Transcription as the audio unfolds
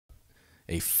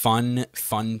a fun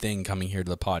thing coming here to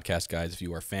the podcast, guys. If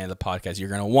you are a fan of the podcast, you're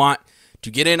going to want to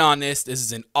get in on this. This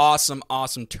is an awesome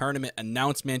tournament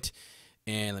announcement.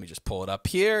 And let me just pull it up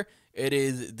here. It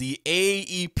is the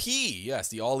AEP, yes,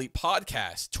 the All Elite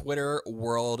Podcast Twitter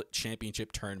World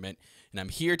Championship Tournament. And I'm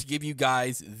here to give you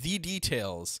guys the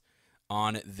details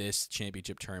on this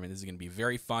championship tournament. This is going to be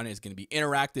very fun. It's going to be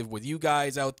interactive with you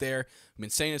guys out there. I've been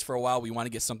saying this for a while. We want to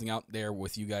get something out there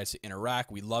with you guys to interact.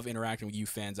 We love interacting with you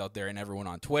fans out there and everyone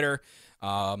on Twitter.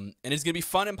 And it's going to be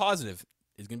fun and positive.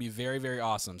 It's going to be very, very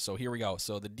awesome. So here we go.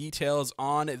 So the details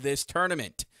on this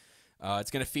tournament.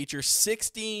 It's going to feature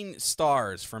 16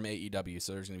 stars from AEW.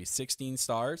 So there's going to be 16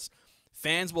 stars.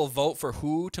 Fans will vote for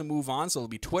who to move on. So there'll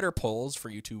be Twitter polls for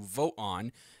you to vote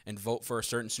on and vote for a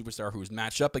certain superstar who's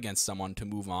matched up against someone to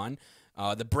move on.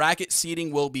 The bracket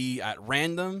seeding will be at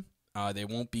random. They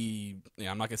won't be,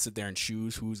 I'm not going to sit there and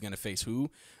choose who's going to face who.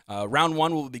 Round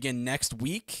 1 will begin next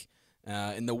week.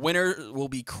 And the winner will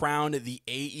be crowned the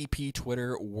AEP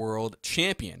Twitter World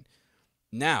Champion.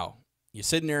 Now, you're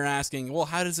sitting there and asking, well,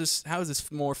 how is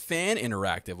this more fan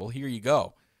interactive? Well, here you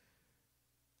go.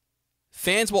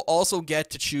 Fans will also get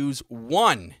to choose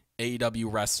one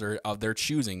AEW wrestler of their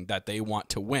choosing that they want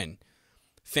to win.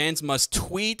 Fans must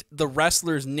tweet the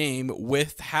wrestler's name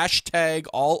with hashtag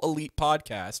All Elite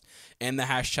Podcast and the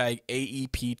hashtag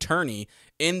AEP Tourney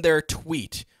in their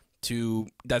tweet.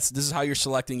 This is how you're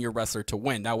selecting your wrestler to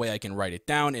win. That way I can write it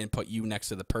down and put you next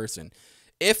to the person.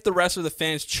 If the wrestler the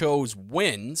fans chose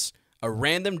wins, a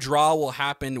random draw will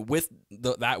happen with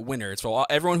that winner. So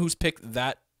everyone who's picked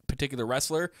that particular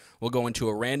wrestler will go into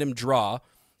a random draw,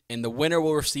 and the winner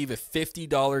will receive a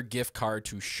 $50 gift card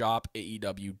to shopaew.com.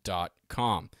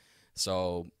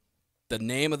 So the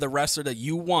name of the wrestler that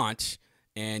you want,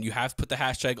 and you have to put the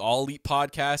hashtag All Elite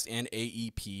Podcast and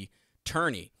AEP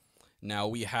Tourney. Now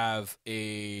we have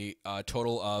a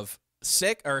total of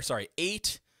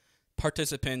 8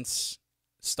 participants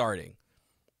starting.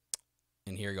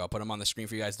 And here you go. I'll put them on the screen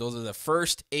for you guys. Those are the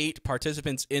first 8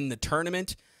 participants in the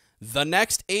tournament. The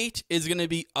next 8 is going to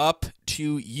be up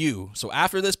to you. So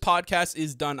after this podcast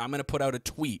is done, I'm going to put out a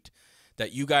tweet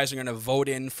that you guys are going to vote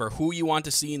in for who you want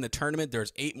to see in the tournament.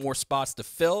 There's 8 more spots to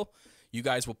fill. You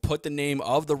guys will put the name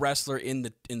of the wrestler in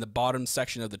the bottom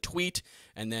section of the tweet,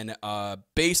 and then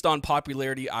based on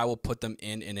popularity, I will put them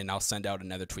in, and then I'll send out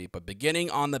another tweet. But beginning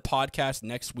on the podcast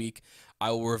next week,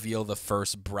 I will reveal the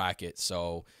first bracket.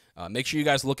 So make sure you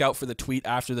guys look out for the tweet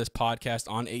after this podcast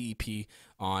on AEP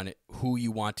on who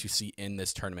you want to see in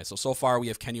this tournament. So far we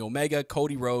have Kenny Omega,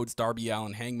 Cody Rhodes, Darby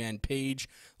Allin, Hangman Page,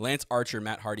 Lance Archer,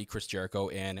 Matt Hardy, Chris Jericho,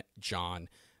 and Jon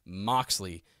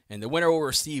Moxley. And the winner will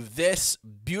receive this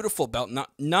beautiful belt.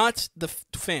 Not the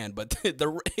fan, but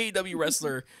the AEW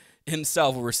wrestler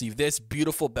himself will receive this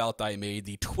beautiful belt I made,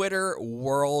 the Twitter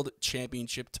World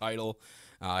Championship title.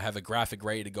 I have a graphic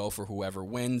ready to go for whoever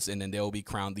wins, and then they will be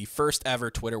crowned the first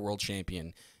ever Twitter World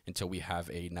Champion until we have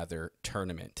another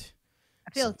tournament.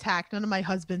 I feel attacked. None of my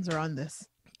husbands are on this.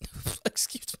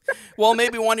 Excuse me. Well,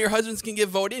 maybe one of your husbands can get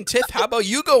voted in. Tiff, how about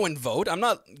you go and vote? I'm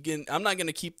not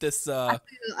gonna keep this I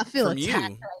feel from attacked you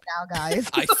right now, guys.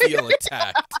 I feel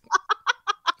attacked.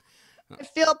 I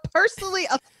feel personally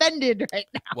offended right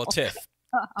now. Well, Tiff,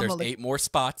 there's 8 more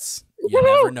spots. You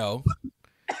never know.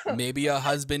 Maybe a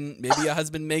husband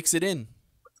makes it in.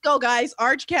 Let's go, guys.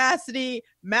 Arch Cassidy,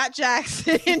 Matt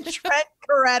Jackson, Trent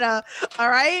Coretta. All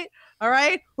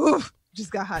right. Oof,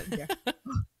 just got hot in here.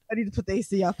 I need to put the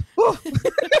AC up.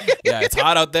 Yeah, it's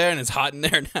hot out there and it's hot in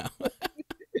there now.